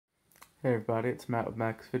Hey everybody, it's Matt with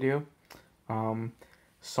Matt's video. Um,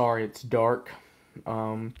 Sorry it's dark.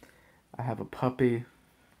 I have a puppy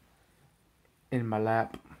in my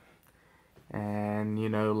lap, and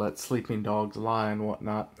let sleeping dogs lie and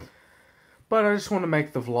whatnot. But I just want to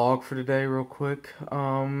make the vlog for today real quick.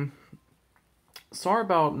 Sorry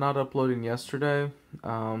about not uploading yesterday.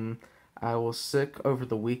 I was sick over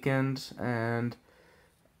the weekend, and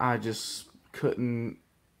I just couldn't,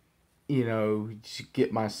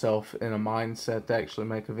 get myself in a mindset to actually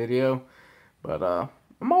make a video. But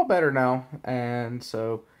I'm all better now, and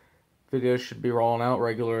so videos should be rolling out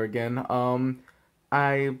regular again.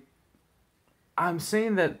 I I'm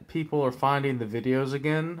seeing that people are finding the videos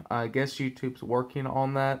again. I guess YouTube's working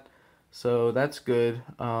on that, so that's good.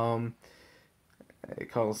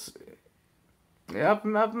 Because yeah,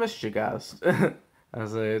 I've missed you guys.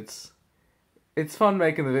 As it's fun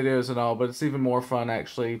making the videos and all, but it's even more fun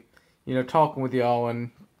actually, talking with y'all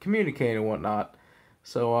and communicating and whatnot.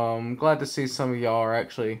 So I'm glad to see some of y'all are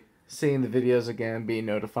actually seeing the videos again, being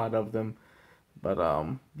notified of them. But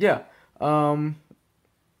yeah, um,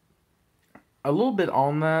 a little bit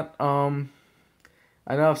on that. I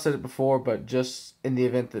know I've said it before, but just in the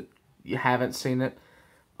event that you haven't seen it,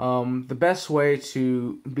 the best way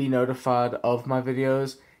to be notified of my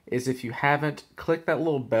videos is if you haven't, click that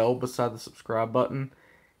little bell beside the subscribe button.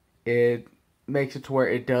 It makes it to where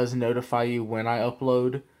it does notify you when I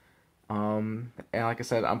upload. And like I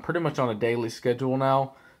said, I'm pretty much on a daily schedule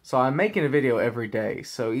now. So I'm making a video every day.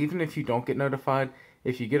 So even if you don't get notified,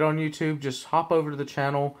 if you get on YouTube, just hop over to the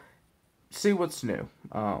channel, see what's new.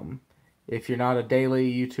 If you're not a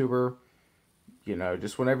daily YouTuber,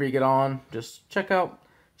 just whenever you get on, just check out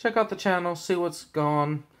the channel, see what's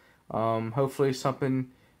gone. Hopefully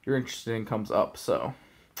something you're interested in comes up. So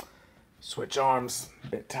switch arms, a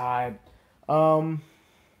bit tied. Do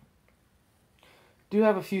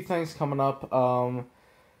have a few things coming up.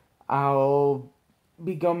 I'll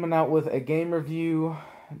be coming out with a game review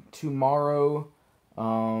tomorrow,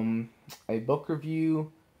 a book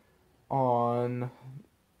review on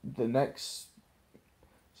the next,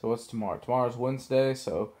 so what's tomorrow? Tomorrow's Wednesday,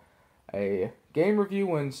 so a game review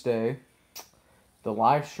Wednesday, the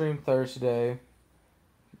live stream Thursday,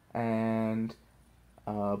 and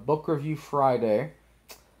book review Friday.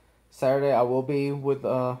 Saturday I will be with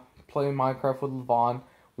playing Minecraft with Levon.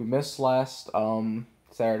 We missed last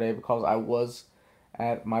Saturday because I was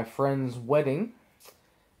at my friend's wedding,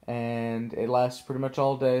 and it lasted pretty much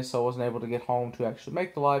all day, so I wasn't able to get home to actually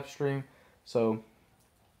make the live stream. So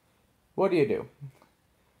what do you do?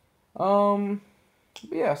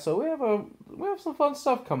 Yeah, so we have some fun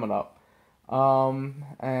stuff coming up.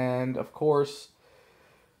 And of course,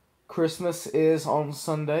 Christmas is on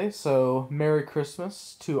Sunday, so Merry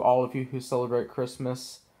Christmas to all of you who celebrate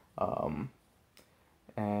Christmas.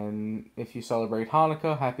 And if you celebrate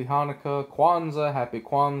Hanukkah, Happy Hanukkah, Kwanzaa, Happy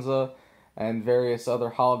Kwanzaa, and various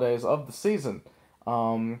other holidays of the season.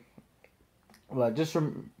 But just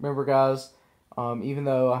remember, guys, even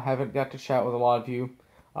though I haven't got to chat with a lot of you,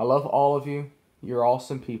 I love all of you. You're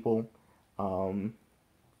awesome people. Don't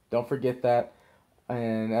forget that.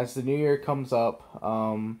 And as the new year comes up,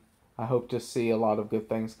 I hope to see a lot of good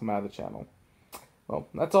things come out of the channel. Well,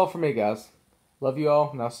 that's all for me, guys. Love you all,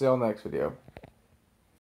 and I'll see you all in the next video.